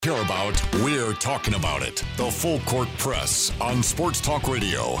Care about, we're talking about it. The Full Court Press on Sports Talk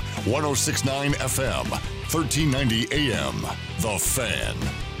Radio, 106.9 FM, 1390 AM. The Fan.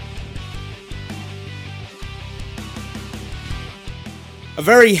 A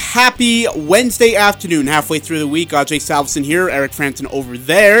very happy Wednesday afternoon, halfway through the week. Ajay, Salvesen here, Eric Frandsen over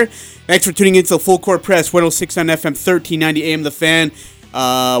there. Thanks for tuning into the Full Court Press, 106.9 FM, 1390 AM. The Fan,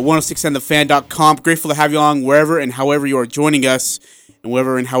 106.9thefan.com. Grateful to have you on wherever and however you are joining us. And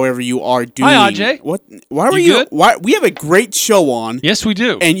wherever and however you are doing. Hi, Ajay. What? Why are you? Good? Why we have a great show on? Yes, we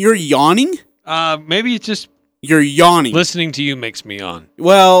do. And you're yawning? Maybe it's just You're yawning. listening to you makes me yawn.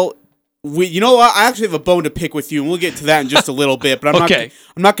 Well, you know what? I actually have a bone to pick with you, and we'll get to that in just a little bit. But I'm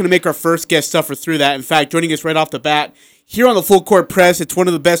not going to make our first guest suffer through that. In fact, joining us right off the bat here on the Full Court Press, it's one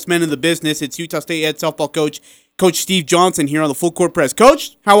of the best men in the business. It's Utah State head softball coach, Coach Steve Johnson, here on the Full Court Press.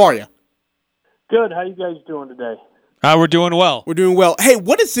 Coach, how are you? Good. How you guys doing today? We're doing well. We're doing well. Hey,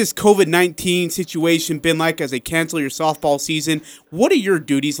 what has this COVID-19 situation been like as they cancel your softball season? What are your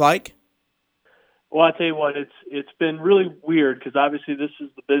duties like? Well, I tell you what, it's been really weird because obviously this is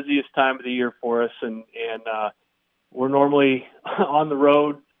the busiest time of the year for us, and we're normally on the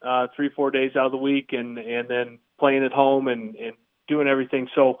road 3-4 days out of the week, and then playing at home and doing everything.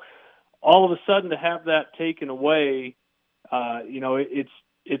 So all of a sudden to have that taken away,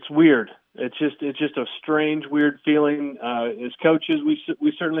 it's weird. It's just a strange, weird feeling. As coaches, we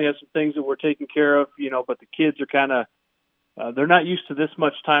certainly have some things that we're taking care of, but the kids are kind of they're not used to this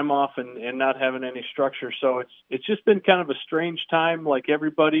much time off and not having any structure. So it's just been kind of a strange time, like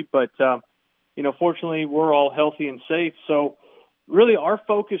everybody. But fortunately, we're all healthy and safe. So really, our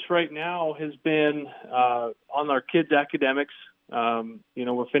focus right now has been on our kids' academics.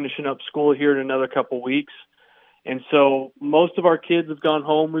 We're finishing up school here in another couple weeks. And so most of our kids have gone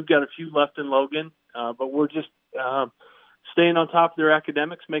home. We've got a few left in Logan, but we're just staying on top of their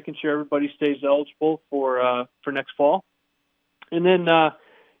academics, making sure everybody stays eligible for next fall. And then,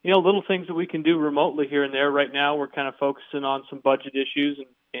 little things that we can do remotely here and there. Right now, we're kind of focusing on some budget issues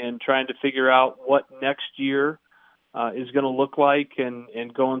and trying to figure out what next year is going to look like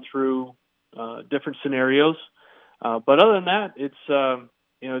and going through different scenarios. But other than that, it's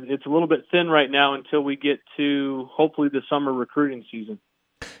it's a little bit thin right now until we get to hopefully the summer recruiting season.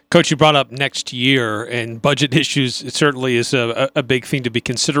 Coach, you brought up next year, and budget issues certainly is a big thing to be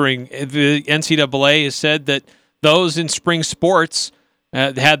considering. The NCAA has said that those in spring sports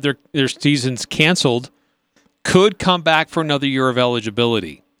had their seasons canceled could come back for another year of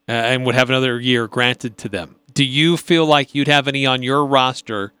eligibility and would have another year granted to them. Do you feel like you'd have any on your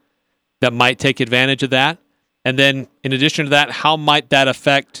roster that might take advantage of that? And then, in addition to that, how might that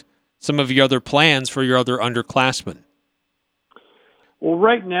affect some of your other plans for your other underclassmen? Well,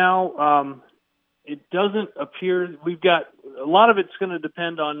 right now, it doesn't appear we've got a lot of it's going to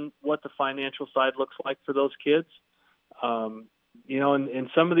depend on what the financial side looks like for those kids. And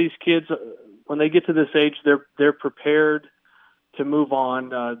some of these kids, when they get to this age, they're prepared to move on.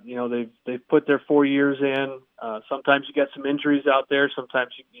 They've put their 4 years in. Sometimes you get some injuries out there.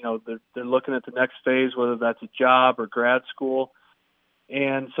 Sometimes they're looking at the next phase, whether that's a job or grad school.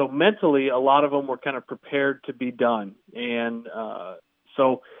 And so mentally, a lot of them were kind of prepared to be done. And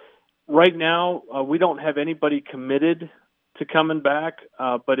so right now, we don't have anybody committed to coming back.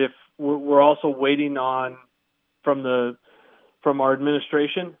 But if we're also waiting on from our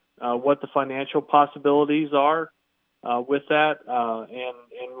administration what the financial possibilities are. With that,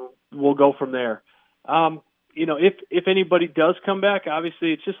 and we'll go from there. If anybody does come back,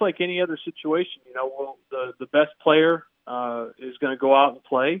 obviously it's just like any other situation. The best player is going to go out and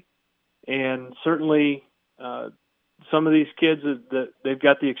play, and certainly some of these kids that they've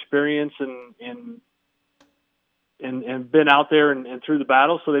got the experience and been out there and through the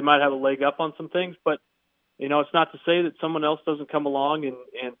battle, so they might have a leg up on some things. But it's not to say that someone else doesn't come along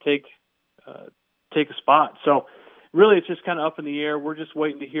and take a spot. So. Really, it's just kind of up in the air. We're just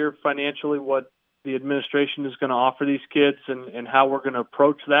waiting to hear financially what the administration is going to offer these kids and how we're going to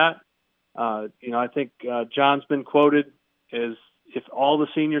approach that. I think John's been quoted as if all the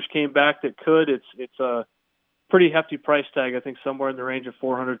seniors came back that could, it's a pretty hefty price tag. I think somewhere in the range of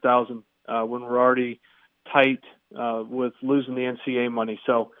 $400,000 when we're already tight with losing the NCAA money.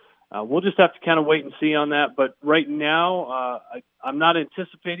 So we'll just have to kind of wait and see on that. But right now, I'm not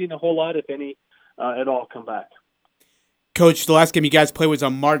anticipating a whole lot, if any, at all, come back. Coach, the last game you guys played was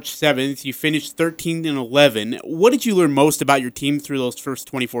on March 7th. You finished 13-11. What did you learn most about your team through those first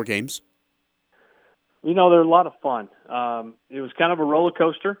 24 games? They're a lot of fun. It was kind of a roller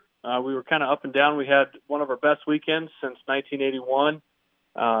coaster. We were kind of up and down. We had one of our best weekends since 1981.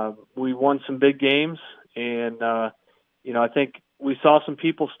 We won some big games, and I think we saw some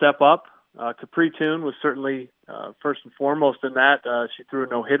people step up. Capri Toon was certainly first and foremost in that. She threw a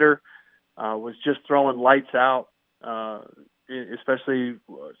no-hitter, was just throwing lights out, especially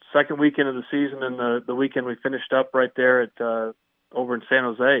second weekend of the season and the weekend we finished up right there at over in San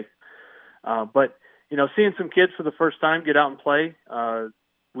Jose. But, seeing some kids for the first time get out and play,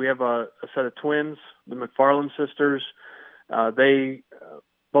 we have a set of twins, the McFarland sisters. They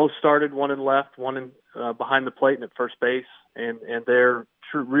both started, one in left, one in behind the plate and at first base, and they're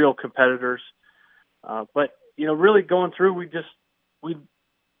true, real competitors. But really going through, we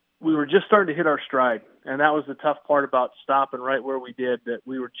were just starting to hit our stride, and that was the tough part about stopping right where we did. That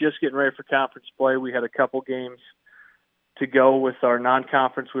we were just getting ready for conference play. We had a couple games to go with our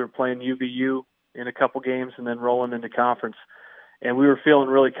non-conference. We were playing UVU in a couple games and then rolling into conference, and we were feeling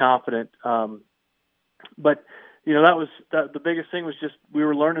really confident. But that was the biggest thing was just we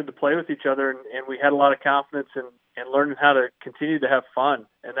were learning to play with each other, and we had a lot of confidence and learning how to continue to have fun.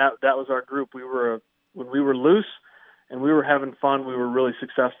 And that was our group. When we were loose and we were having fun, we were really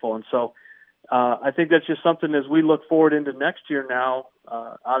successful. And so I think that's just something as we look forward into next year now.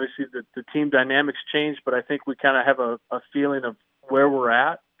 Obviously, the team dynamics changed, but I think we kind of have a feeling of where we're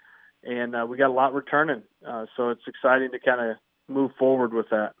at, and we got a lot returning. So it's exciting to kind of move forward with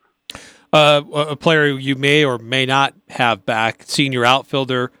that. A player you may or may not have back, senior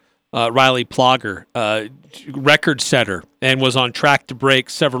outfielder Riley Plogger, record setter, and was on track to break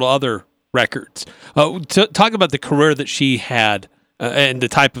several other records. Talk about the career that she had and the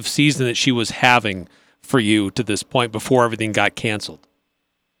type of season that she was having for you to this point before everything got canceled.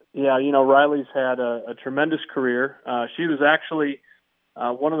 Yeah, Riley's had a tremendous career. She was actually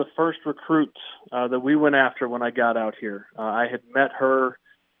one of the first recruits that we went after when I got out here. I had met her,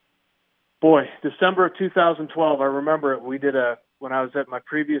 December of 2012. I remember it. When I was at my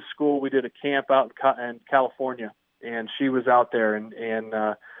previous school, we did a camp out in California, and she was out there, and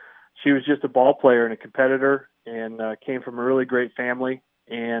she was just a ball player and a competitor, and came from a really great family.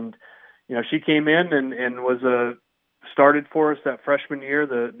 And she came in and was started for us that freshman year,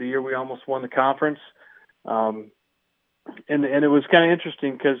 the year we almost won the conference. And it was kind of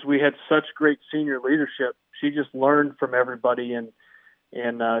interesting because we had such great senior leadership. She just learned from everybody, and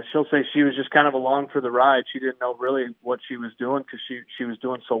she'll say she was just kind of along for the ride. She didn't know really what she was doing because she was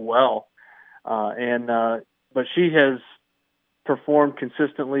doing so well. But she has performed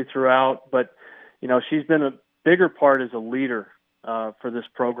consistently throughout. But, she's been a bigger part as a leader for this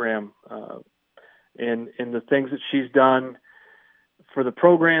program and the things that she's done for the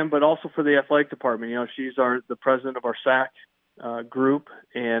program, but also for the athletic department. She's the president of our SAC group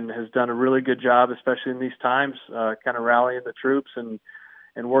and has done a really good job, especially in these times, kind of rallying the troops and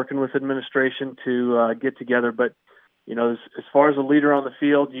working with administration to get together. But, as far as a leader on the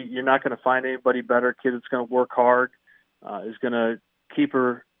field, you're not going to find anybody better. A kid that's going to work hard, is going to keep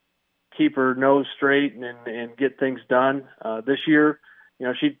her nose straight and get things done. This year,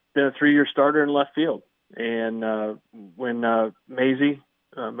 she'd been a 3-year starter in left field. And when Maisie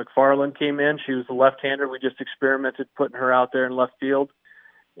McFarland came in, she was a left-hander. We just experimented putting her out there in left field,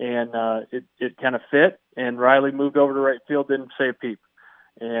 and it kind of fit. And Riley moved over to right field, didn't say a peep.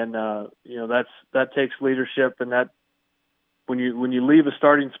 And that takes leadership, and that when you leave a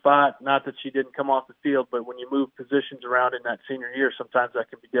starting spot, not that she didn't come off the field, but when you move positions around in that senior year, sometimes that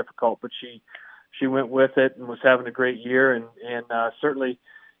can be difficult. But she went with it and was having a great year, and certainly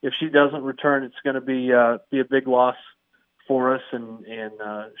if she doesn't return, it's going to be a big loss for us, and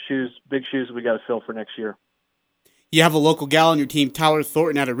big shoes we got to fill for next year. You have a local gal on your team, Tyler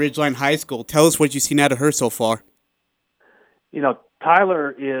Thornton, out of Ridgeline High School. Tell us what you've seen out of her so far.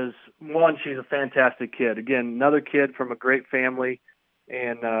 Tyler is one. She's a fantastic kid. Again, another kid from a great family,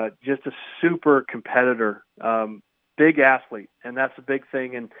 and just a super competitor, big athlete, and that's a big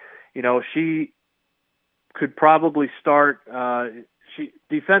thing. And she could probably start.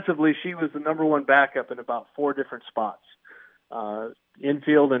 Defensively, she was the number one backup in about 4 different spots,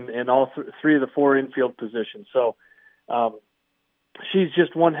 infield and all 3 of the 4 infield positions. So she's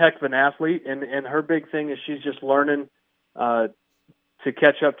just one heck of an athlete, and her big thing is she's just learning to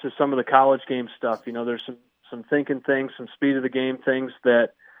catch up to some of the college game stuff. There's some thinking things, some speed of the game things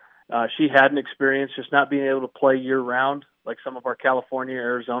that she hadn't experienced, just not being able to play year round like some of our California,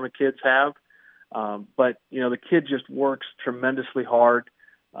 Arizona kids have. But the kid just works tremendously hard.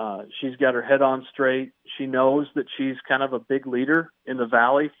 She's got her head on straight. She knows that she's kind of a big leader in the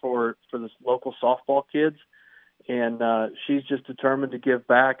Valley for the local softball kids. And she's just determined to give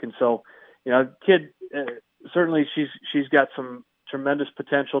back. And so, kid, certainly she's got some tremendous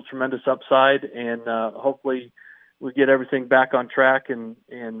potential, tremendous upside, and hopefully we get everything back on track and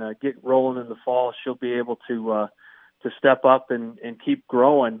get rolling in the fall. She'll be able to step up and keep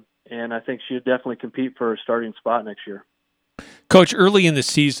growing. And I think she'd definitely compete for a starting spot next year. Coach, early in the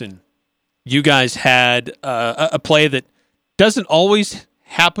season, you guys had a play that doesn't always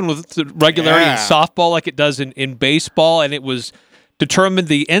happen with regularity in softball like it does in baseball, and it was determined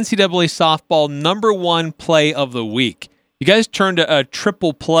the NCAA softball #1 play of the week. You guys turned a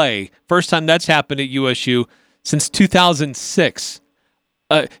triple play. First time that's happened at USU since 2006.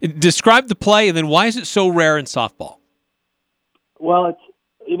 Describe the play, and then why is it so rare in softball? Well, it's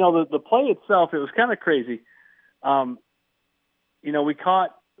the play itself. It was kind of crazy. We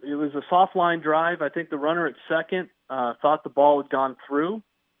caught. It was a soft line drive. I think the runner at second thought the ball had gone through,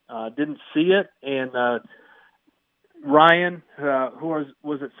 didn't see it, and Ryan, who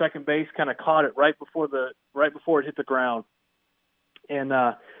was at second base, kind of caught it right before it hit the ground. And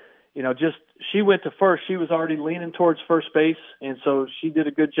she went to first. She was already leaning towards first base, and so she did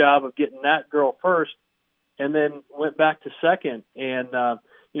a good job of getting that girl first, and then went back to second. And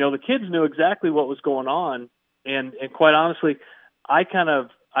the kids knew exactly what was going on, and quite honestly, I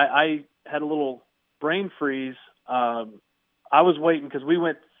had a little brain freeze. I was waiting because we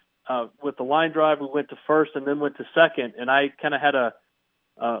went with the line drive. We went to first and then went to second, and I kind of had a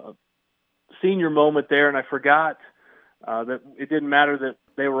senior moment there, and I forgot that it didn't matter that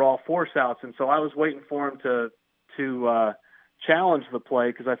they were all force outs, and so I was waiting for him to challenge the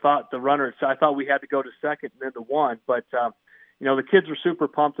play because I thought I thought we had to go to second and then to one, but the kids were super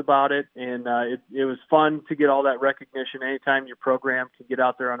pumped about it, and it was fun to get all that recognition. Anytime your program can get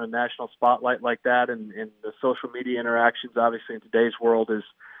out there on a national spotlight like that, and the social media interactions, obviously in today's world,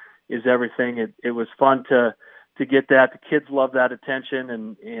 is everything. It was fun to get that. The kids love that attention,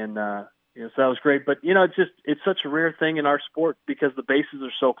 and so that was great. But it's such a rare thing in our sport because the bases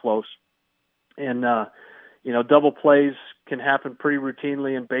are so close, and double plays can happen pretty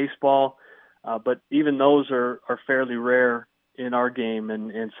routinely in baseball, but even those are fairly rare in our game,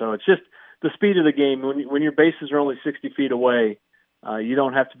 and so it's just the speed of the game. When your bases are only 60 feet away, you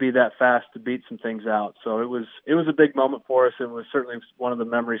don't have to be that fast to beat some things out. So it was a big moment for us, and was certainly one of the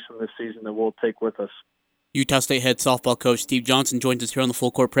memories from this season that we'll take with us. Utah State head softball coach Steve Johnson joins us here on the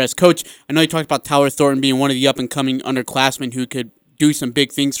Full Court Press. Coach, I know you talked about Tyler Thornton being one of the up-and-coming underclassmen who could do some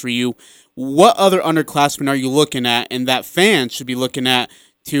big things for you. What other underclassmen are you looking at and that fans should be looking at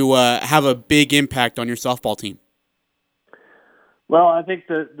to have a big impact on your softball team? Well, I think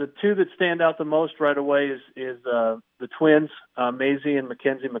the two that stand out the most right away is the twins, Maisie and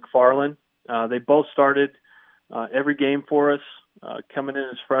Mackenzie McFarland. They both started every game for us, coming in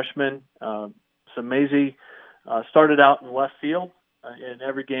as freshmen. So Maisie started out in left field in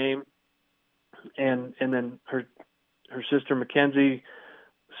every game, and then her sister Mackenzie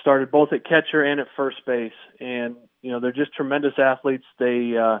started both at catcher and at first base. And they're just tremendous athletes.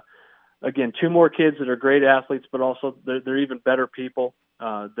 They again, two more kids that are great athletes, but also they're even better people.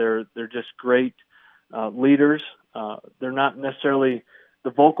 They're just great leaders. They're not necessarily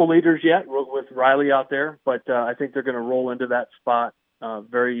the vocal leaders yet with Riley out there, but I think they're going to roll into that spot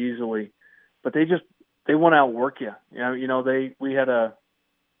very easily. But they want to outwork you. We had a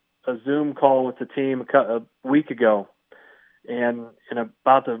Zoom call with the team a week ago, and in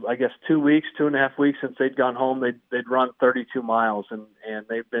about 2.5 weeks since they'd gone home, they'd run 32 miles, and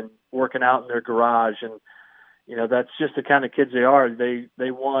they've been working out in their garage, and that's just the kind of kids they are.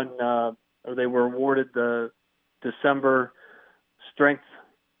 They won or they were awarded the December Strength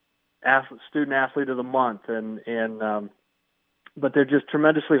Student Athlete of the Month, and but they're just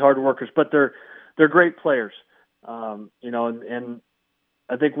tremendously hard workers. But they're great players, and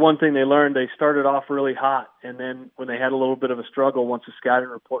I think one thing they learned, they started off really hot, and then when they had a little bit of a struggle, once the scouting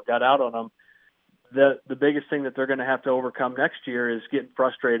report got out on them, the biggest thing that they're going to have to overcome next year is getting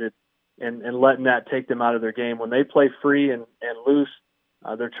frustrated and letting that take them out of their game. When they play free and loose,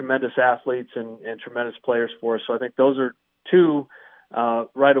 they're tremendous athletes and tremendous players for us. So I think those are two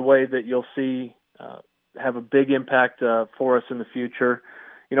right away that you'll see have a big impact for us in the future.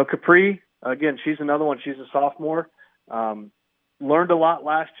 Capri, again, she's another one. She's a sophomore. Learned a lot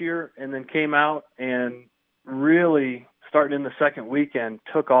last year, and then came out and really, starting in the second weekend,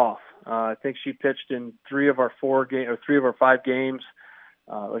 took off. I think she pitched in 3 of our 5 games.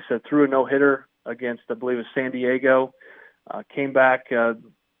 Like I said, threw a no-hitter against, I believe it was San Diego. Came back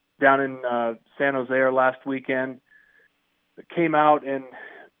down in San Jose last weekend. Came out, and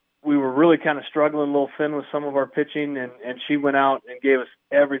we were really kind of struggling a little thin with some of our pitching, and she went out and gave us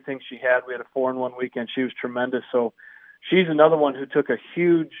everything she had. We had a 4-in-1 weekend. She was tremendous. So she's another one who took a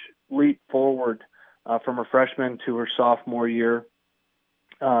huge leap forward from her freshman to her sophomore year.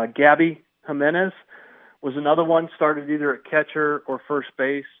 Gabby Jimenez was another one, started either at catcher or first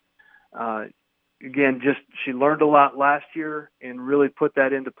base. again, she learned a lot last year and really put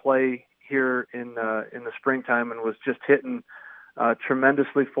that into play here in the springtime, and was just hitting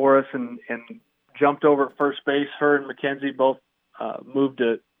tremendously for us, and jumped over at first base. Her and Mackenzie both moved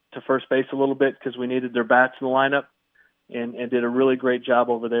to first base a little bit because we needed their bats in the lineup, and did a really great job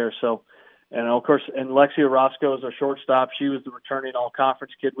over there. So, and of course, and Lexia Roscoe is our shortstop. She was the returning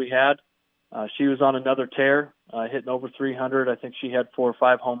all-conference kid we had. She was on another tear, hitting over 300. I think she had 4 or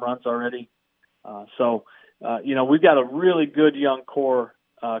 5 home runs already. We've got a really good young core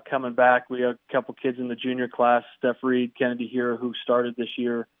coming back. We have a couple kids in the junior class, Steph Reed, Kennedy here, who started this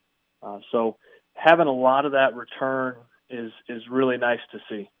year. So having a lot of that return is really nice to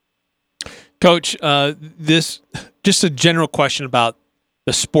see. Coach, this just a general question about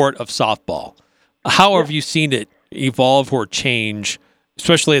the sport of softball. How have you seen it evolve or change,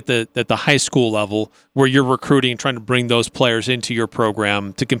 especially at the high school level, where you're recruiting, trying to bring those players into your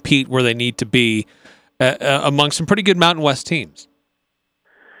program to compete where they need to be among some pretty good Mountain West teams?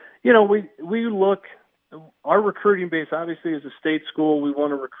 We look, our recruiting base obviously is a state school. We want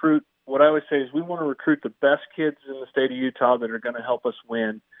to recruit. What I always say is we want to recruit the best kids in the state of Utah that are going to help us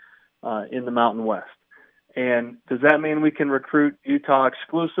win in the Mountain West. And does that mean we can recruit Utah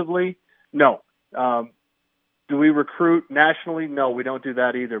exclusively? No. Do we recruit nationally? No, we don't do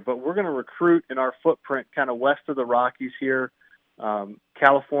that either. But we're going to recruit in our footprint kind of west of the Rockies here.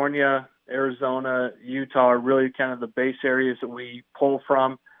 California, Arizona, Utah are really kind of the base areas that we pull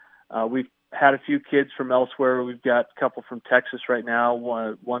from. We've had a few kids from elsewhere. We've got a couple from Texas right now,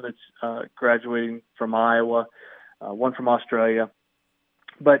 one that's graduating from Iowa, one from Australia.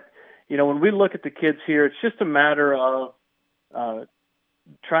 But, when we look at the kids here, it's just a matter of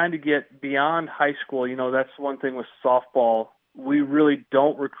trying to get beyond high school. That's one thing with softball. We really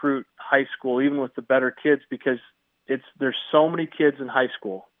don't recruit high school, even with the better kids, because there's so many kids in high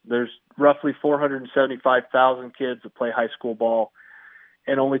school. There's roughly 475,000 kids that play high school ball,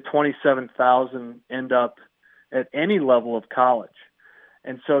 and only 27,000 end up at any level of college.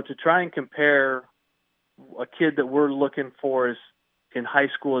 And so to try and compare a kid that we're looking for is in high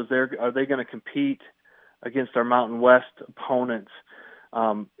school, are they going to compete against our Mountain West opponents?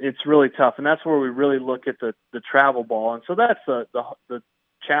 It's really tough, and that's where we really look at the travel ball. And so that's the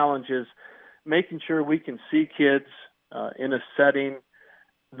challenge, is making sure we can see kids in a setting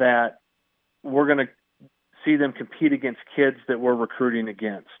that we're going to see them compete against kids that we're recruiting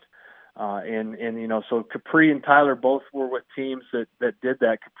against. So Capri and Tyler both were with teams that did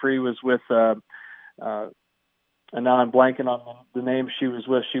that. Capri was with, and now I'm blanking on the name she was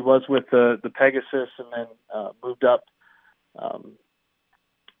with. She was with the Pegasus, and then moved up.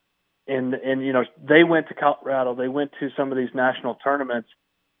 They went to Colorado. They went to some of these national tournaments,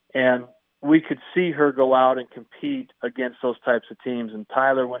 and we could see her go out and compete against those types of teams. And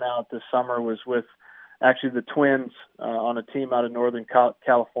Tyler went out this summer, was with actually the Twins on a team out of Northern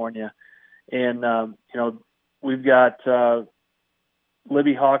California. And, we've got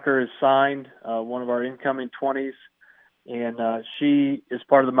Libby Hawker is signed, one of our incoming 20s, and she is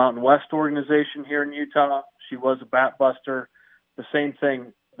part of the Mountain West organization here in Utah. She was a bat buster. The same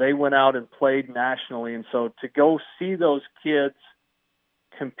thing. They went out and played nationally. And so to go see those kids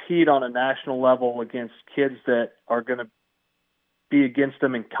compete on a national level against kids that are going to be against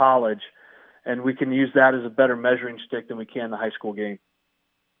them in college, and we can use that as a better measuring stick than we can the high school game.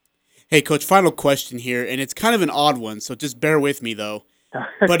 Hey, Coach, final question here, and it's kind of an odd one, so just bear with me, though.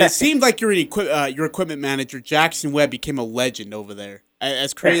 But it seemed like your equipment manager, Jackson Webb, became a legend over there.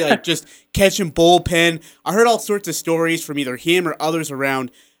 As crazy, like just catching bullpen. I heard all sorts of stories from either him or others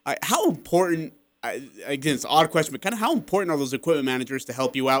around. How important, again, it's an odd question, but kind of how important are those equipment managers to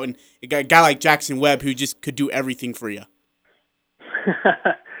help you out? And a guy like Jackson Webb who just could do everything for you.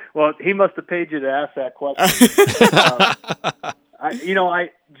 Well, he must have paid you to ask that question.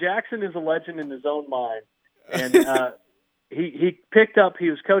 Jackson is a legend in his own mind. And he picked up, he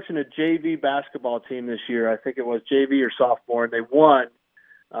was coaching a JV basketball team this year. I think it was JV or sophomore, and they won.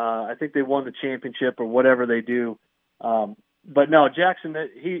 I think they won the championship or whatever they do. But no, Jackson,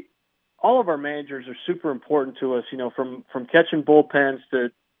 all of our managers are super important to us, from catching bullpens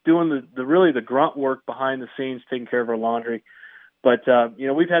to doing the grunt work behind the scenes, taking care of our laundry. But,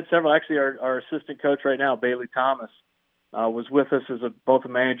 we've had several. Actually, our assistant coach right now, Bailey Thomas, was with us as both a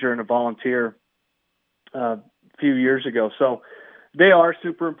manager and a volunteer a few years ago. So they are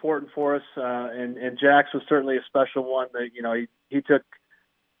super important for us. And Jax was certainly a special one that, he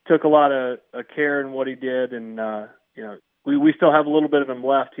took a lot of care in what he did. And, we still have a little bit of him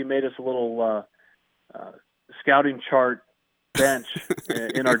left. He made us a little scouting chart bench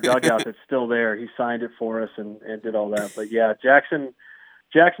in our dugout that's still there. He signed it for us and did all that. But yeah, Jackson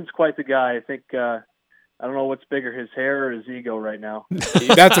Jackson's quite the guy. I think I don't know what's bigger, his hair or his ego right now.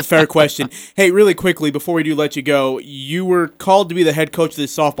 That's a fair question. Hey, really quickly, before we do let you go, you were called to be the head coach of the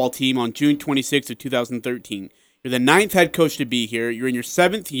softball team on June 26th of 2013. You're the 9th head coach to be here. You're in your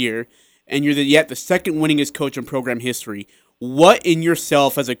 7th year, and you're yet the second winningest coach in program history. What in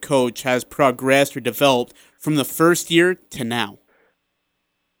yourself as a coach has progressed or developed from the first year to now?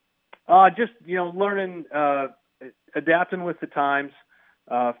 Just, learning, adapting with the times.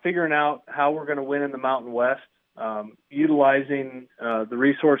 Figuring out how we're going to win in the Mountain West, utilizing the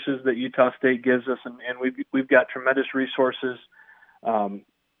resources that Utah State gives us, and we've got tremendous resources.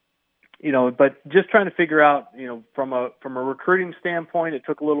 But just trying to figure out, from a recruiting standpoint, it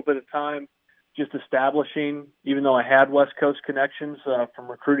took a little bit of time, just establishing. Even though I had West Coast connections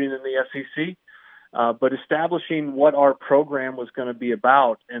from recruiting in the SEC, but establishing what our program was going to be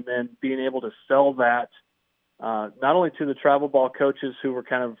about, and then being able to sell that. Not only to the travel ball coaches who were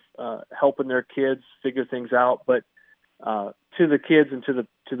kind of helping their kids figure things out, but to the kids and to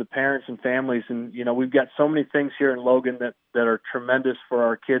the parents and families. And we've got so many things here in Logan that are tremendous for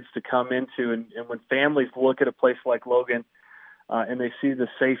our kids to come into. And when families look at a place like Logan and they see the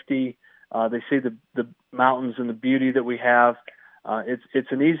safety, they see the mountains and the beauty that we have,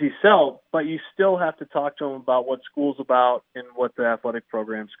 it's an easy sell. But you still have to talk to them about what school's about and what the athletic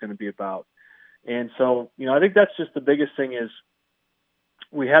program's going to be about. And so, I think that's just the biggest thing is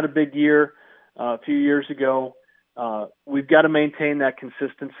we had a big year a few years ago. We've got to maintain that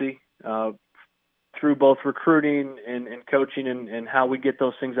consistency through both recruiting and coaching and how we get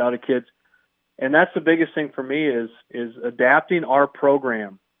those things out of kids. And that's the biggest thing for me is adapting our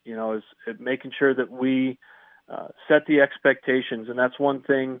program, is making sure that we set the expectations. And that's one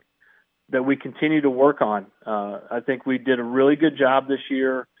thing that we continue to work on. I think we did a really good job this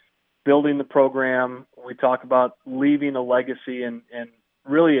year building the program. We talk about leaving a legacy, and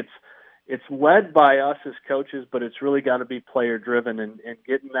really it's led by us as coaches, but it's really got to be player driven, and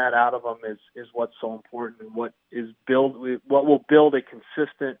getting that out of them is what's so important, and what will build a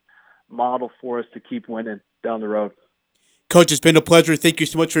consistent model for us to keep winning down the road. Coach, it's been a pleasure. Thank you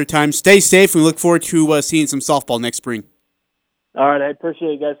so much for your time. Stay safe. We look forward to seeing some softball next spring. All right, I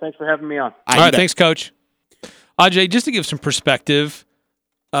appreciate it, guys. Thanks for having me on. All right, thanks, Coach. Ajay, just to give some perspective,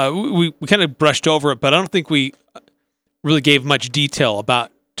 we kind of brushed over it, but I don't think we really gave much detail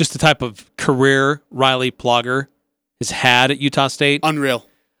about just the type of career Riley Plogger has had at Utah State. Unreal.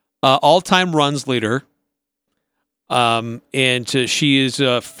 All-time runs leader, and she is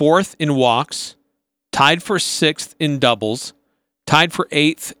 4th in walks, tied for 6th in doubles, tied for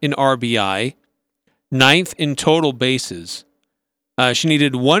 8th in RBI, 9th in total bases. She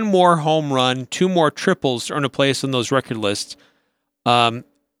needed 1 more home run, 2 more triples to earn a place on those record lists.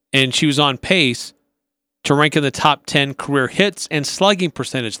 And she was on pace to rank in the top 10 career hits and slugging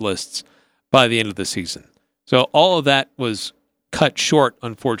percentage lists by the end of the season. So all of that was cut short,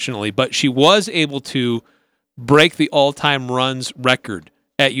 unfortunately, but she was able to break the all-time runs record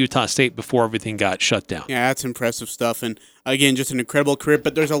at Utah State before everything got shut down. Yeah, that's impressive stuff. And again, just an incredible career,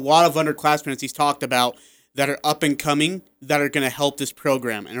 but there's a lot of underclassmen, as he's talked about, that are up and coming that are going to help this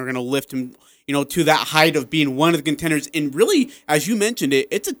program and are going to lift him to that height of being one of the contenders. And really, as you mentioned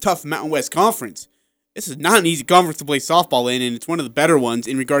it's a tough Mountain West Conference. This is not an easy conference to play softball in, and it's one of the better ones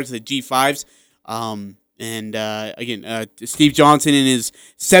in regards to the G5s. Again, Steve Johnson in his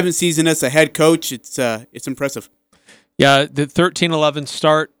 7th season as a head coach, it's impressive. Yeah, the 13-11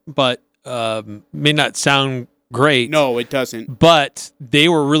 start, but may not sound great. No, it doesn't. But they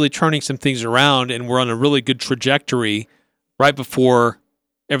were really turning some things around, and were on a really good trajectory right before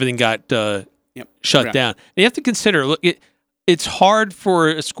everything got shut down. And you have to consider, look, it's hard for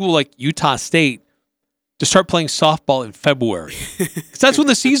a school like Utah State to start playing softball in February, because that's when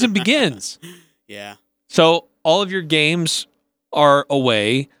the season begins. Yeah. So all of your games are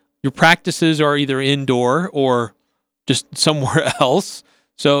away. Your practices are either indoor or just somewhere else.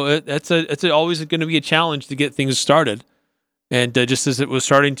 So it's always going to be a challenge to get things started. And just as it was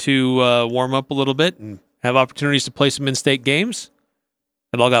starting to warm up a little bit and have opportunities to play some in-state games,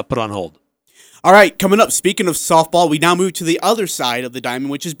 it all got put on hold. All right, coming up, speaking of softball, we now move to the other side of the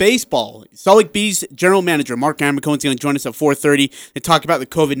diamond, which is baseball. Salt Lake Bees general manager Mark Amicone is going to join us at 4:30 to talk about the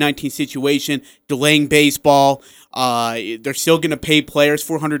COVID-19 situation, delaying baseball. They're still going to pay players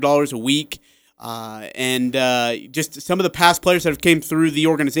 $400 a week. And just some of the past players that have came through the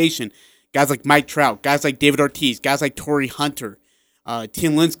organization, guys like Mike Trout, guys like David Ortiz, guys like Torrey Hunter.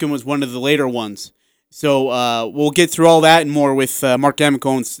 Tim Lincecum was one of the later ones. So we'll get through all that and more with Mark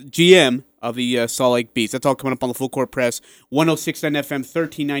Amicone's GM of the Salt Lake Bees. That's all coming up on the Full Court Press, 106.9 FM,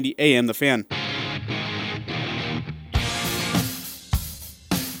 1390 AM, The Fan.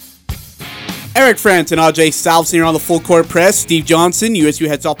 Eric Frandsen and Ajay Salvesen here on the Full Court Press. Steve Johnson, USU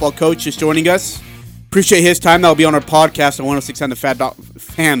head softball coach, is joining us. Appreciate his time. That'll be on our podcast on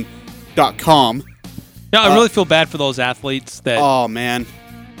 106.fan.com. Yeah, I really feel bad for those athletes that. Oh, man.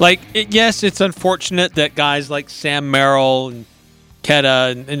 Yes, it's unfortunate that guys like Sam Merrill and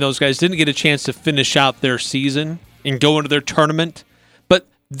Keta and those guys didn't get a chance to finish out their season and go into their tournament, but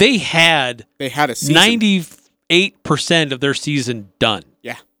they had a season. 98% of their season done.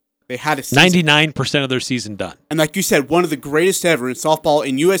 Yeah, they had a season. 99% of their season done. And like you said, one of the greatest ever in softball,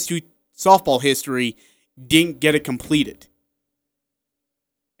 in USU softball history, didn't get it completed.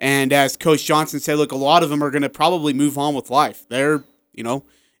 And as Coach Johnson said, look, a lot of them are going to probably move on with life. They're,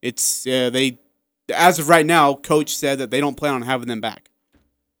 as of right now, Coach said that they don't plan on having them back.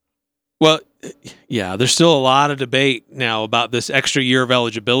 Well, yeah, there's still a lot of debate now about this extra year of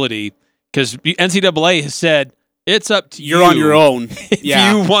eligibility because NCAA has said it's up to you. You're on your own. If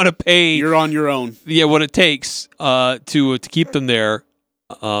you want to pay, you're on your own. Yeah, what it takes to keep them there,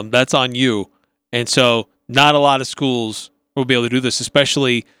 that's on you. And so, not a lot of schools will be able to do this,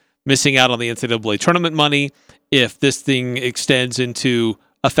 especially missing out on the NCAA tournament money. If this thing extends into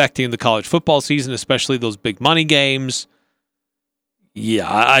affecting the college football season, especially those big money games,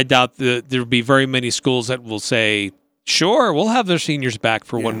 yeah, I doubt that there will be very many schools that will say, sure, we'll have their seniors back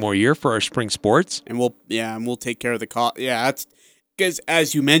for one more year for our spring sports. And we'll take care of the cost. Yeah, that's because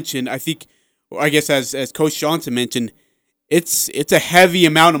as you mentioned, I guess as Coach Johnson mentioned, it's a heavy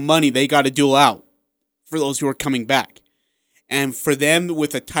amount of money they got to dole out for those who are coming back. And for them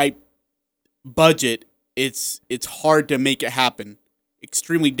with a tight budget, it's hard to make it happen.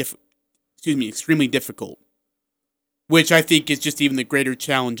 Extremely difficult. Which I think is just even the greater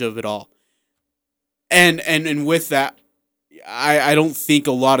challenge of it all. And with that, I don't think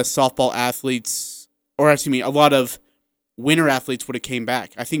a lot of softball athletes, a lot of winter athletes would have came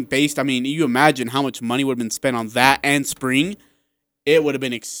back. I think you imagine how much money would have been spent on that and spring. It would have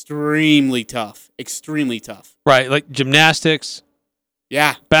been extremely tough. Extremely tough. Right, like gymnastics.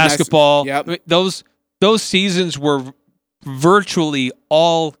 Yeah. Basketball. Yep. Those seasons were virtually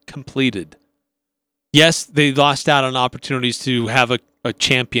all completed. Yes, they lost out on opportunities to have a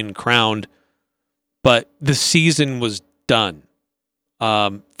champion crowned, but the season was done.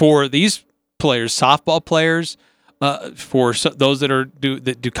 For these players, softball players, for those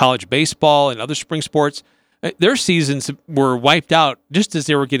that do college baseball and other spring sports, their seasons were wiped out just as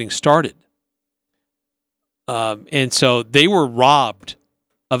they were getting started. And so they were robbed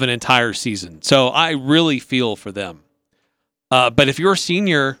of an entire season. So I really feel for them. But if you're a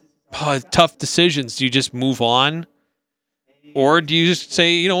senior, tough decisions. Do you just move on? Or do you just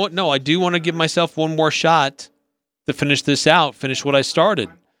say, you know what? No, I do want to give myself one more shot to finish this out, finish what I started.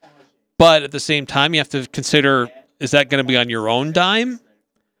 But at the same time, you have to consider, is that going to be on your own dime?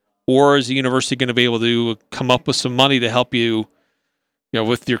 Or is the university going to be able to come up with some money to help you,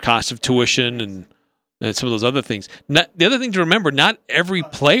 with your cost of tuition and some of those other things? The other thing to remember, not every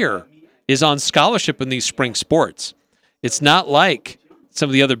player is on scholarship in these spring sports. It's not like some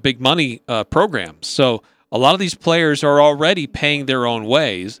of the other big money programs. So a lot of these players are already paying their own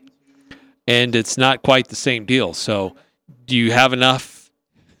ways, and it's not quite the same deal. So do you have enough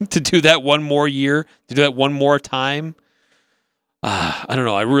to do that one more year, to do that one more time? I don't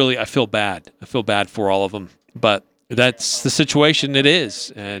know. I feel bad. I feel bad for all of them. But that's the situation it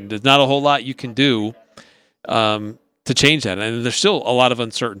is, and there's not a whole lot you can do to change that. And there's still a lot of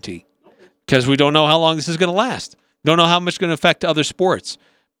uncertainty because we don't know how long this is going to last. Don't know how much it's going to affect other sports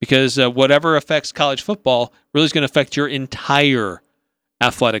because whatever affects college football really is going to affect your entire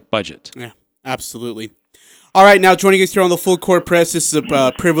athletic budget. Yeah, absolutely. All right, now joining us here on the Full Court Press, this is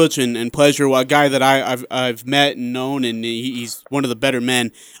a privilege and pleasure. A guy that I've met and known, and he's one of the better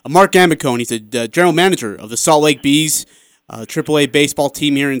men. Mark Amicone, he's the general manager of the Salt Lake Bees, AAA baseball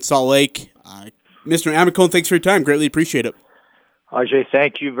team here in Salt Lake. Mr. Amicone, thanks for your time. Greatly appreciate it. Ajay,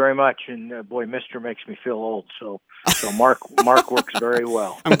 thank you very much. And boy, Mr. makes me feel old. So Mark works very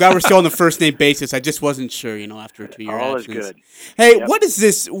well. I'm glad we're still on the first name basis. I just wasn't sure, after 2 years. All is good. Hey, yep. What is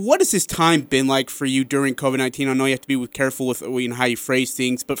this time been like for you during COVID-19? I know you have to be careful with how you phrase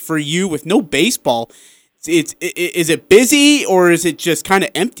things, but for you with no baseball, is it busy or is it just kind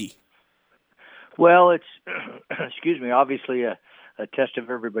of empty? Well, it's obviously a test of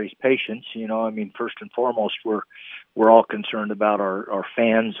everybody's patience. First and foremost, we're all concerned about our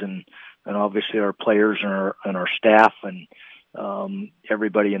fans and obviously our players and our staff and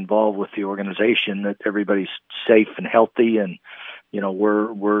everybody involved with the organization, that everybody's safe and healthy. And,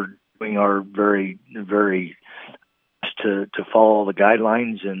 we're doing our very, very best to follow the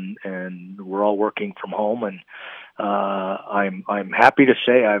guidelines and we're all working from home. And I'm happy to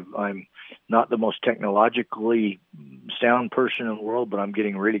say I'm not the most technologically sound person in the world, but I'm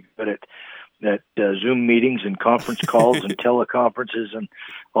getting really good at Zoom meetings and conference calls and teleconferences and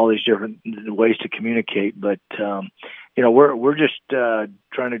all these different ways to communicate. But we're just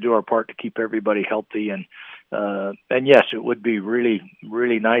trying to do our part to keep everybody healthy. And yes, it would be really,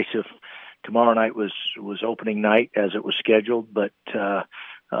 really nice if tomorrow night was opening night as it was scheduled. But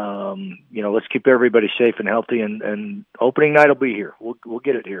let's keep everybody safe and healthy. And opening night will be here. We'll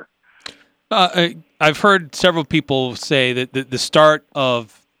get it here. I've heard several people say that the start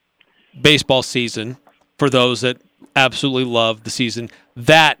of baseball season, for those that absolutely love the season,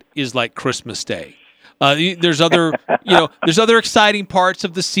 that is like Christmas Day. There's other, there's other exciting parts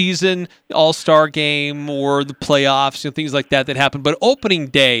of the season, the All-Star game or the playoffs, things like that happen. But opening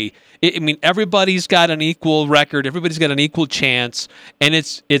day, everybody's got an equal record, everybody's got an equal chance, and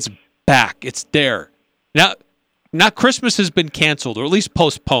it's back, it's there. Now Christmas has been canceled or at least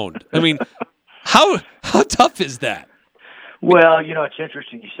postponed. How tough is that? Well, it's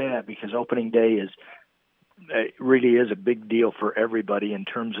interesting you say that because opening day really is a big deal for everybody in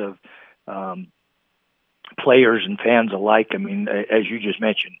terms of players and fans alike. As you just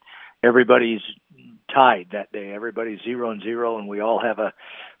mentioned, everybody's tied that day. Everybody's 0-0, and we all have a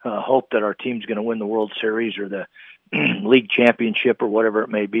hope that our team's going to win the World Series or the league championship or whatever it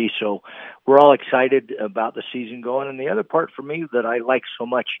may be. So we're all excited about the season going. And the other part for me that I like so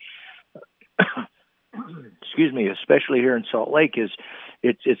much excuse me, especially here in Salt Lake, is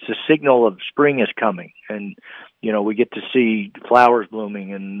it's a signal of spring is coming. And, we get to see flowers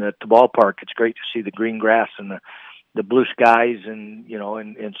blooming, and at the ballpark, it's great to see the green grass and the blue skies. And,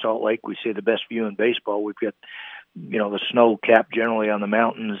 in Salt Lake, we see the best view in baseball. We've got, the snow cap generally on the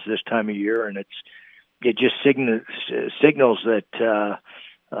mountains this time of year. And it just signals that,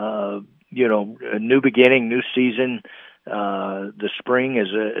 a new beginning, new season. The spring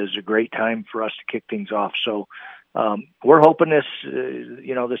is a great time for us to kick things off. So we're hoping this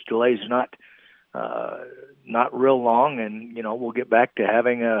delay is not real long, and we'll get back to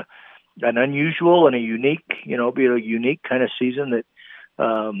having an unusual and a unique, be a unique kind of season that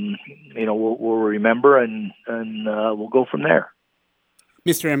we'll remember, and we'll go from there.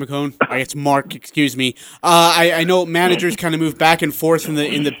 Mr. Amicone, it's Mark, excuse me. I know managers kind of move back and forth in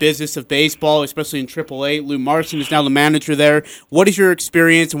the business of baseball, especially in AAA. Lou Marson is now the manager there. What is your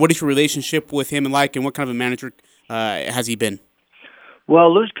experience and what is your relationship with him like, and what kind of a manager has he been?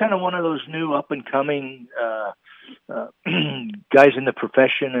 Well, Lou's kind of one of those new up-and-coming guys in the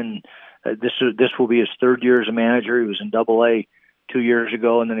profession, and this will be his third year as a manager. He was in AA 2 years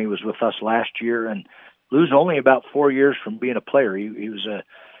ago, and then he was with us last year, and Lou's only about 4 years from being a player. He was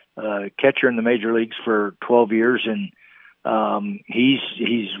a catcher in the major leagues for 12 years, and he's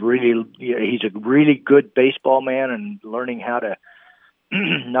a really good baseball man, and learning how to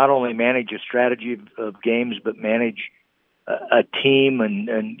not only manage a strategy of games, but manage a team. And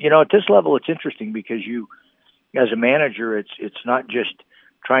at this level, it's interesting because you, as a manager, it's not just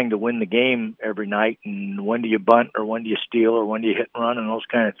trying to win the game every night and when do you bunt or when do you steal or when do you hit and run and those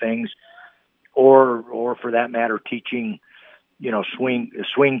kind of things. Or for that matter, teaching,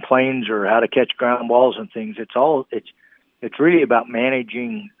 swing planes or how to catch ground balls and things. It's really about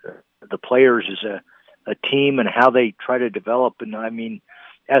managing the players as a team and how they try to develop. And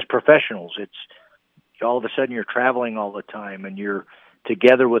as professionals, it's all of a sudden you're traveling all the time and you're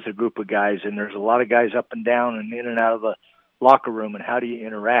together with a group of guys, and there's a lot of guys up and down and in and out of the locker room, and how do you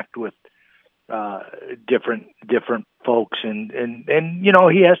interact with different folks, and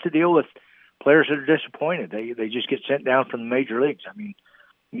he has to deal with players that are disappointed. They just get sent down from the major leagues.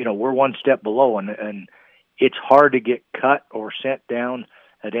 We're one step below, and it's hard to get cut or sent down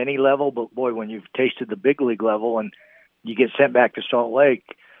at any level. But boy, when you've tasted the big league level and you get sent back to Salt Lake,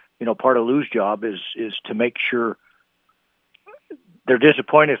 part of Lou's job is to make sure they're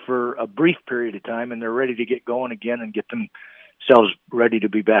disappointed for a brief period of time and they're ready to get going again and get themselves ready to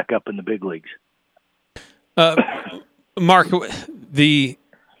be back up in the big leagues. Mark, these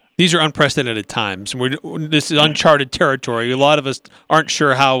are unprecedented times. This is uncharted territory. A lot of us aren't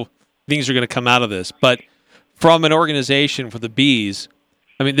sure how things are going to come out of this. But from an organization for the Bees,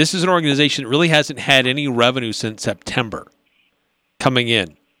 this is an organization that really hasn't had any revenue since September coming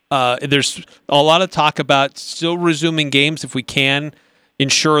in. There's a lot of talk about still resuming games if we can,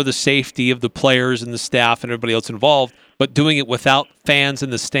 ensure the safety of the players and the staff and everybody else involved, but doing it without fans in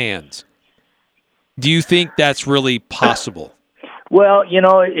the stands. Do you think that's really possible? Well,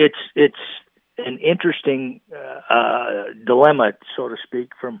 it's an interesting dilemma, so to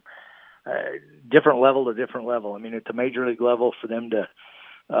speak, from different level to different level. At the major league level, for them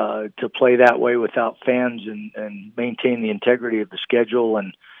to play that way without fans and maintain the integrity of the schedule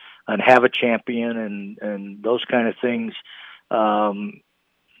and have a champion and those kind of things.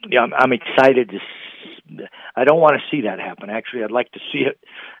 Yeah, I'm excited I don't want to see that happen. Actually, I'd like to see it,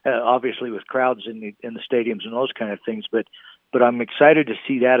 obviously, with crowds in the stadiums and those kind of things. But I'm excited to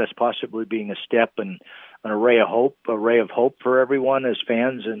see that as possibly being a step and an array of hope for everyone as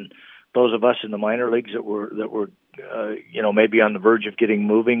fans and those of us in the minor leagues that were maybe on the verge of getting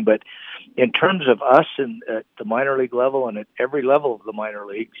moving. But in terms of us and at the minor league level and at every level of the minor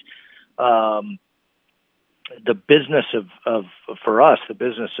leagues, the business for us, the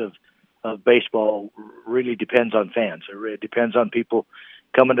business of baseball really depends on fans. It depends on people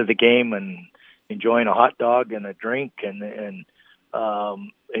coming to the game and enjoying a hot dog and a drink and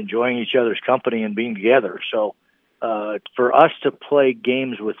enjoying each other's company and being together. So for us to play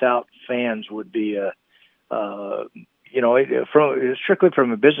games without fans would be strictly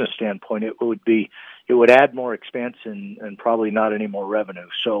from a business standpoint, it would add more expense and probably not any more revenue.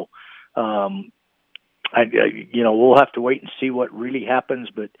 So we'll have to wait and see what really happens,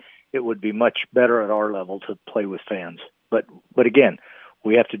 but it would be much better at our level to play with fans. But again,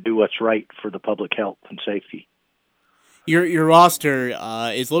 we have to do what's right for the public health and safety. Your roster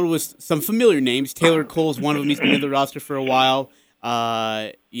is loaded with some familiar names. Taylor Cole's one of them. He's been in the roster for a while.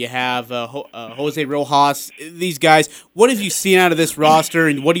 You have Jose Rojas. These guys. What have you seen out of this roster,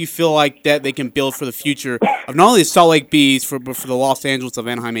 and what do you feel like that they can build for the future of not only the Salt Lake Bees, but for the Los Angeles of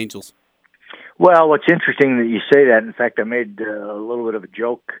Anaheim Angels? Well, it's interesting that you say that. In fact, I made a little bit of a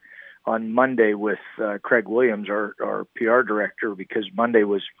joke on Monday with Craig Williams, our PR director, because Monday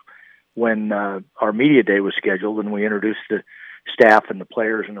was when our media day was scheduled, and we introduced the staff and the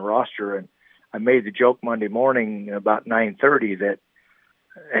players and the roster. And I made the joke Monday morning about 9:30 that,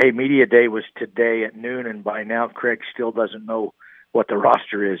 hey, media day was today at noon, and by now Craig still doesn't know what the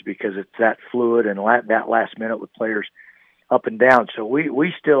roster is because it's that fluid and that last minute with players up and down. So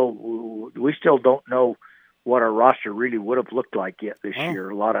we still don't know what our roster really would have looked like yet this year.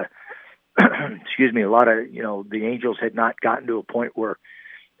 A lot of the Angels had not gotten to a point where,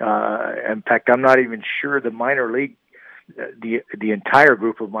 in fact, I'm not even sure the minor league, the entire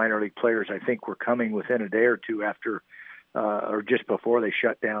group of minor league players, I think, were coming within a day or two after, or just before they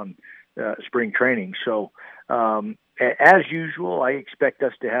shut down spring training. So, as usual, I expect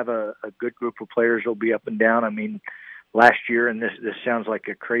us to have a good group of players who'll be up and down. I mean, last year, and this sounds like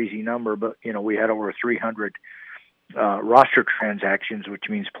a crazy number, but we had over 300 roster transactions, which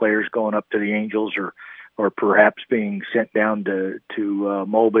means players going up to the Angels or perhaps being sent down to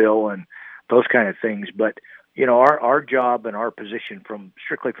Mobile and those kind of things. But our job and our position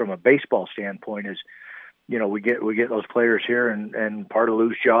strictly from a baseball standpoint is, we get those players here, and part of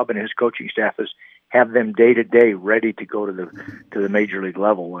Lou's job and his coaching staff is have them day to day ready to go to the major league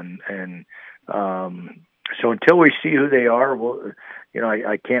level, and so until we see who they are,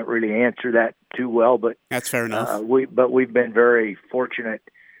 I can't really answer that too well. But that's fair enough. We've been very fortunate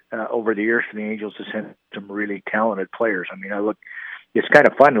over the years for the Angels to send some really talented players. I mean, it's kind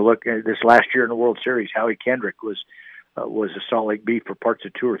of fun to look at this last year in the World Series. Howie Kendrick was a Salt Lake Bee for parts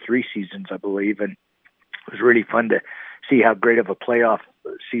of 2 or 3 seasons, I believe, and it was really fun to see how great of a playoff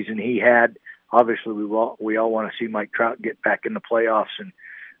season he had. Obviously, we all want to see Mike Trout get back in the playoffs,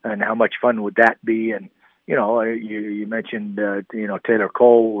 and how much fun would that be? And you mentioned Taylor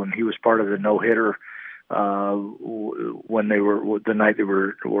Cole, and he was part of the no hitter when they were the night they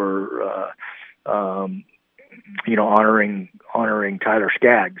were honoring Tyler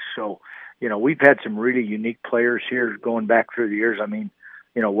Skaggs. So we've had some really unique players here going back through the years. I mean,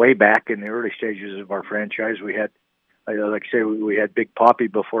 way back in the early stages of our franchise, we had, like I say, we had Big Papi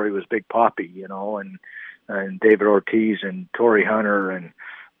before he was Big Papi, and David Ortiz and Torrey Hunter and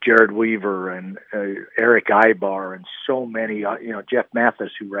Jared Weaver and Eric Ibar and so many, Jeff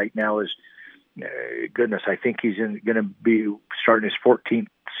Mathis, who right now is, goodness, I think he's going to be starting his 14th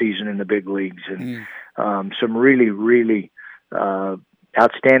season in the big leagues, and some really, really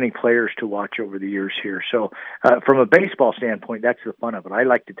outstanding players to watch over the years here. So from a baseball standpoint, that's the fun of it. I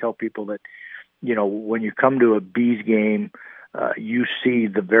like to tell people that, when you come to a Bees game, you see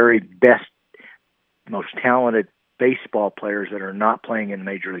the very best, most talented baseball players that are not playing in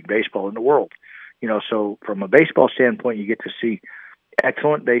Major League Baseball in the world. So from a baseball standpoint, you get to see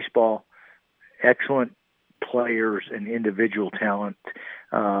excellent baseball, excellent players and individual talent.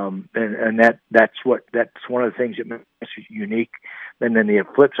 And that's one of the things that makes it unique. And then the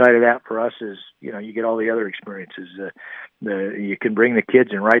flip side of that for us is, you get all the other experiences. You can bring the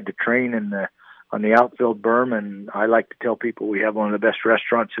kids and ride the train on the outfield berm. And I like to tell people we have one of the best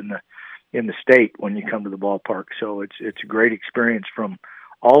restaurants in the state when you come to the ballpark. So it's a great experience from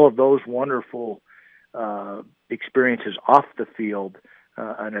all of those wonderful experiences off the field.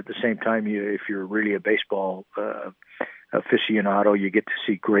 and at the same time, if you're really a baseball aficionado, you get to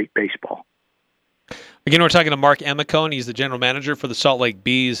see great baseball. Again, we're talking to Mark Amicone. He's the general manager for the Salt Lake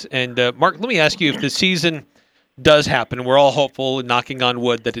Bees. And Mark, let me ask you, if the season does happen, and we're all hopeful and knocking on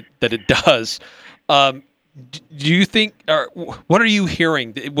wood that it does, do you think, or what are you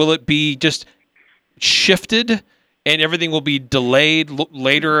hearing? Will it be just shifted and everything will be delayed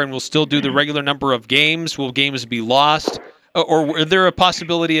later and we'll still do the regular number of games? Will games be lost? Or is there a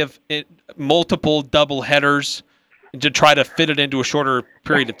possibility of multiple double headers to try to fit it into a shorter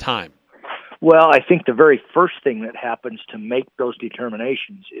period of time? Well, I think the very first thing that happens to make those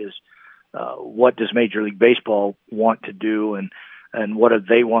determinations is what does Major League Baseball want to do, and what do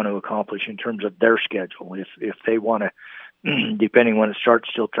they want to accomplish in terms of their schedule. If they want to, depending when it starts,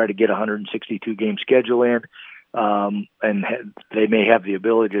 still try to get a 162-game schedule in, and they may have the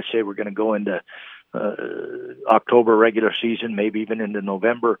ability to say we're going to go into October regular season, maybe even into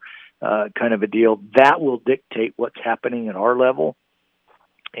November, kind of a deal. That will dictate what's happening at our level,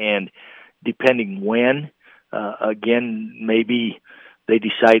 and depending when, again, maybe they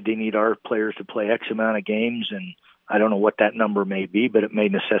decide they need our players to play X amount of games, and I don't know what that number may be, but it may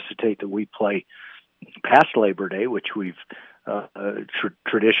necessitate that we play past Labor Day, which we've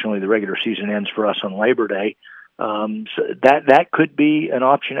traditionally the regular season ends for us on Labor Day. So that could be an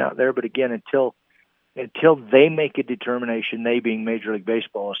option out there, but again, until they make a determination, they being Major League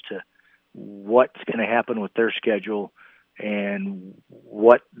Baseball, as to what's going to happen with their schedule and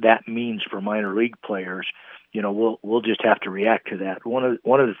what that means for minor league players, we'll just have to react to that. One of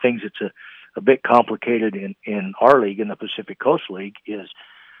the things that's a bit complicated in our league, in the Pacific Coast League, is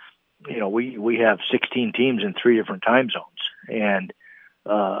we have 16 teams in 3 different time zones, and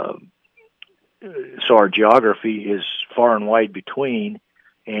so our geography is far and wide between,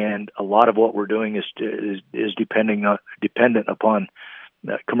 and a lot of what we're doing is dependent upon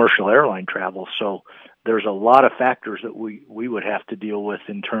commercial airline travel. So there's a lot of factors that we would have to deal with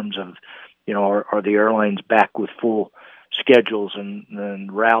in terms of, are the airlines back with full schedules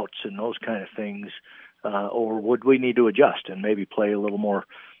and routes and those kind of things, or would we need to adjust and maybe play a little more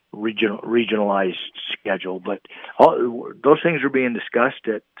regionalized schedule? But those things are being discussed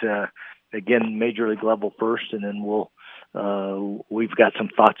at again, Major League level first, and then we've got some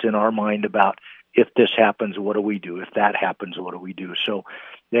thoughts in our mind about, if this happens, what do we do? If that happens, what do we do? So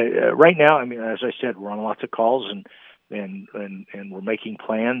right now, I mean, as I said, we're on lots of calls and we're making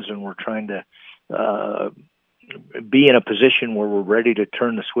plans, and we're trying to be in a position where we're ready to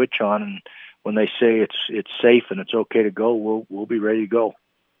turn the switch on. And when they say it's safe and it's okay to go, we'll be ready to go.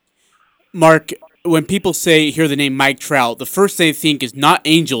 Mark, when people hear the name Mike Trout, the first thing they think is not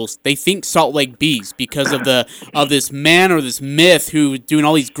Angels. They think Salt Lake Bees because of this man or this myth who's doing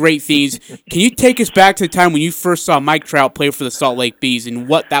all these great things. Can you take us back to the time when you first saw Mike Trout play for the Salt Lake Bees and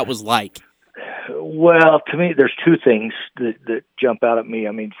what that was like? Well, to me, there's 2 things that jump out at me.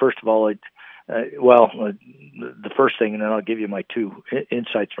 I mean, first of all, the first thing, and then I'll give you my 2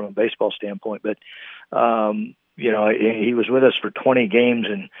 insights from a baseball standpoint. But he was with us for 20 games,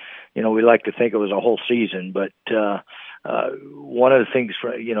 and we like to think it was a whole season, but one of the things,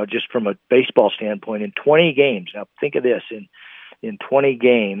 just from a baseball standpoint, in 20 games, now think of this, in 20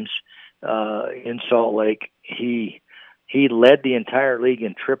 games in Salt Lake, he led the entire league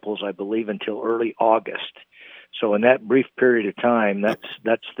in triples, I believe, until early August. So in that brief period of time,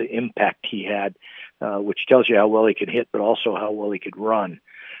 that's the impact he had, which tells you how well he could hit, but also how well he could run.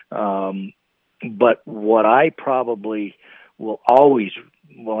 But what I probably will always,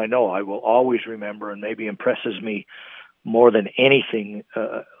 I know I will always remember, and maybe impresses me more than anything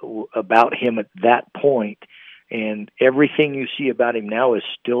about him at that point, and everything you see about him now is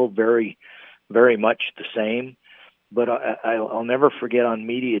still very, very much the same. But I'll never forget, on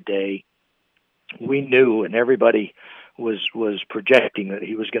media day, we knew, and everybody was projecting, that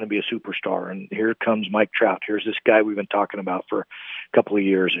he was going to be a superstar. And here comes Mike Trout. Here's this guy we've been talking about for a couple of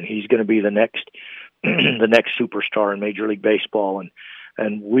years, and he's going to be the next the next superstar in Major League Baseball.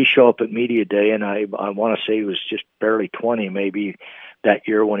 And we show up at media day, and I want to say he was just barely 20 maybe that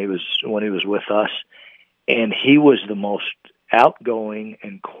year when he was with us, and he was the most outgoing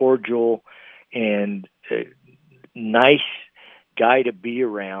and cordial and nice guy to be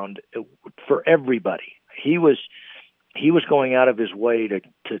around for everybody. He was going out of his way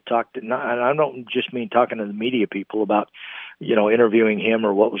to talk to, and I don't just mean talking to the media people about, interviewing him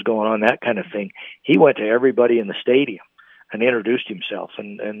or what was going on, that kind of thing. He went to everybody in the stadium and introduced himself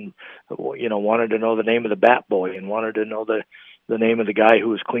and wanted to know the name of the bat boy and wanted to know the name of the guy who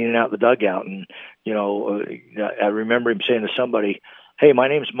was cleaning out the dugout. And, I remember him saying to somebody, "Hey, my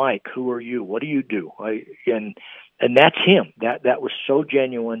name's Mike. Who are you? What do you do?" And that's him. That was so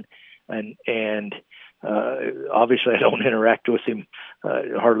genuine, and obviously I don't interact with him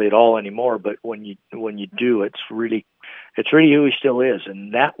hardly at all anymore. But when you do, it's really who he still is,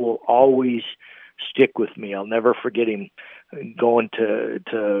 and that will always stick with me. I'll never forget him going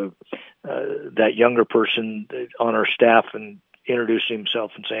to that younger person on our staff and introducing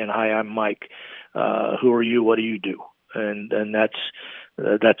himself and saying, "Hi, I'm Mike. Who are you? What do you do?" And that's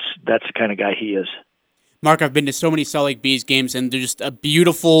the kind of guy he is. Mark, I've been to so many Salt Lake Bees games, and they're just the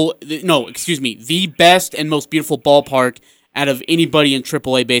best and most beautiful ballpark out of anybody in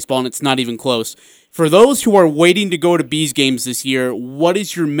AAA baseball, and it's not even close. For those who are waiting to go to Bees games this year, what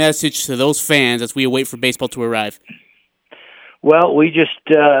is your message to those fans as we await for baseball to arrive? Well, we just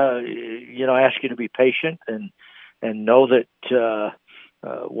ask you to be patient and know that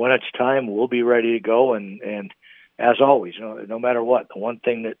when it's time, we'll be ready to go. And as always, no matter what, the one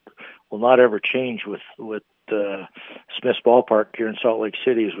thing that will not ever change with Smith's Ballpark here in Salt Lake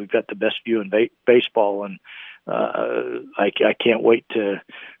City is we've got the best view in baseball, and I can't wait to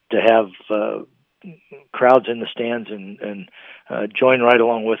have crowds in the stands and join right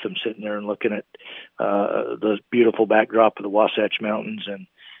along with them, sitting there and looking at the beautiful backdrop of the Wasatch Mountains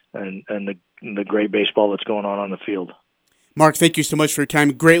and the great baseball that's going on the field. Mark, thank you so much for your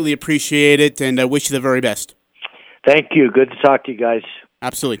time. Greatly appreciate it, and I wish you the very best. Thank you. Good to talk to you guys.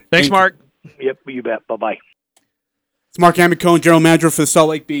 Absolutely. Thanks, Mark. Yep, you bet. Bye-bye. It's Mark Amicone, General Manager for the Salt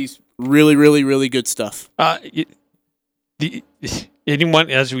Lake Bees. Really, really, really good stuff. Anyone,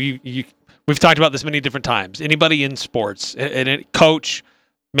 as we've talked about this many different times, anybody in sports, and coach,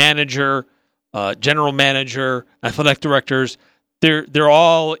 manager, general manager, athletic directors, they're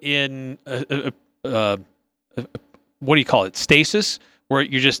all in what do you call it? Stasis, where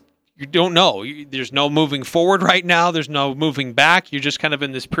you don't know. There's no moving forward right now. There's no moving back. You're just kind of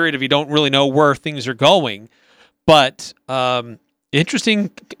in this period of you don't really know where things are going. But interesting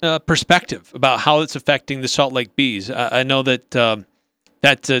perspective about how it's affecting the Salt Lake Bees. I know that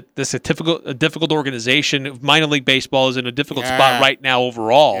that's a difficult organization. Minor league baseball is in a difficult spot right now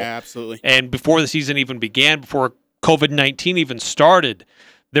overall. Yeah, absolutely. And before the season even began, before COVID-19 even started,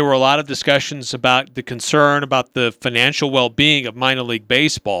 there were a lot of discussions about the concern about the financial well-being of minor league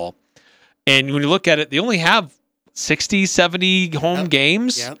baseball. And when you look at it, they only have 60, 70 home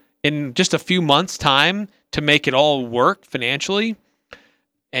games in just a few months' time to make it all work financially.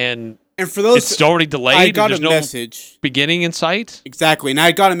 And for those, it's already delayed. I got there's a no message. Beginning in sight. Exactly. And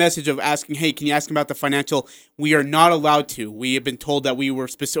I got a message of asking, hey, can you ask him about the financial? We are not allowed to. We have been told that we were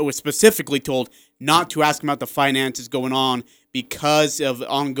specifically told not to ask him about the finances going on because of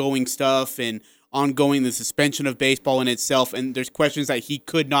ongoing stuff and the suspension of baseball in itself. And there's questions that he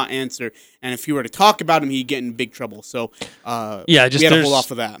could not answer. And if he were to talk about him, he'd get in big trouble. So we had to hold off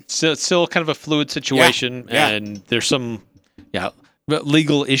of that. So it's still kind of a fluid situation. And there's some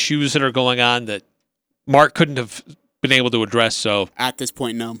legal issues that are going on that Mark couldn't have been able to address. So at this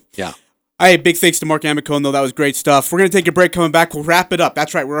point, no. Yeah. Hey, big thanks to Mark Amicone, though. That was great stuff. We're going to take a break. Coming back, we'll wrap it up.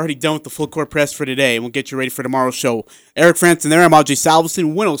 That's right. We're already done with the full court press for today, and we'll get you ready for tomorrow's show. Eric Frandsen there. I'm Ajay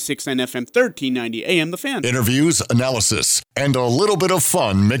Salvesen, 106.9 FM, 1390 AM, The Fan. Interviews, analysis, and a little bit of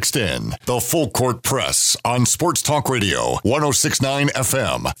fun mixed in. The Full Court Press on Sports Talk Radio, 106.9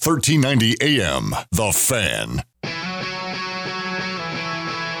 FM, 1390 AM, The Fan.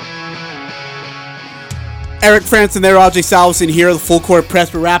 Eric Frandsen there, Ajay Salvesen here, the Full Court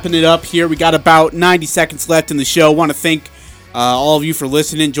Press. We're wrapping it up here. We got about 90 seconds left in the show. I want to thank all of you for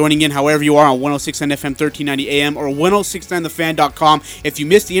listening, joining in however you are on 106.9 FM, 1390 AM, or 1069thefan.com. If you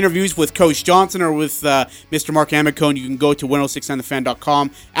missed the interviews with Coach Johnson or with Mr. Mark Amicone, you can go to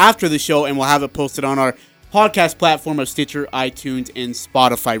 1069thefan.com after the show, and we'll have it posted on our podcast platform of Stitcher, iTunes, and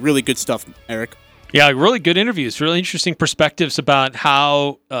Spotify. Really good stuff, Eric. Yeah, really good interviews, really interesting perspectives about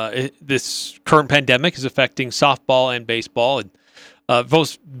how this current pandemic is affecting softball and baseball, and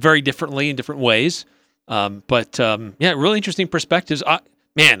both very differently in different ways. But really interesting perspectives.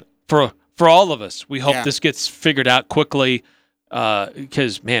 For all of us, we hope this gets figured out quickly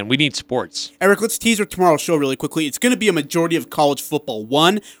because, we need sports. Eric, let's tease tomorrow's show really quickly. It's going to be a majority of college football.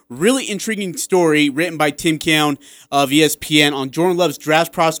 One really intriguing story written by Tim Keown of ESPN on Jordan Love's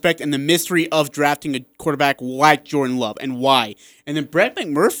draft prospect and the mystery of drafting a quarterback like Jordan Love and why. And then Brett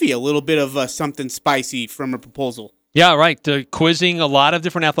McMurphy, a little bit of something spicy from a proposal. Yeah, right. Quizzing a lot of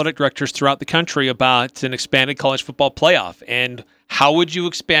different athletic directors throughout the country about an expanded college football playoff and how would you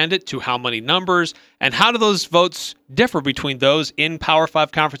expand it to how many numbers, and how do those votes differ between those in Power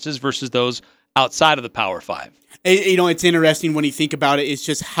 5 conferences versus those outside of the Power Five. It's interesting when you think about it. It's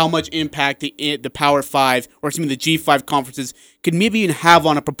just how much impact the Power Five, or excuse me, the G5 conferences could maybe even have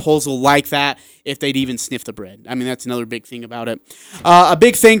on a proposal like that if they'd even sniff the bread. I mean, that's another big thing about it. A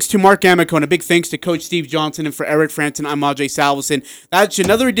big thanks to Mark Amicone, a big thanks to Coach Steve Johnson, and for Eric Frandsen, I'm Ajay Salvesen. That's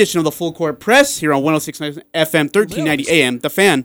another edition of the Full Court Press here on 106.9 FM, 1390 AM, The Fan.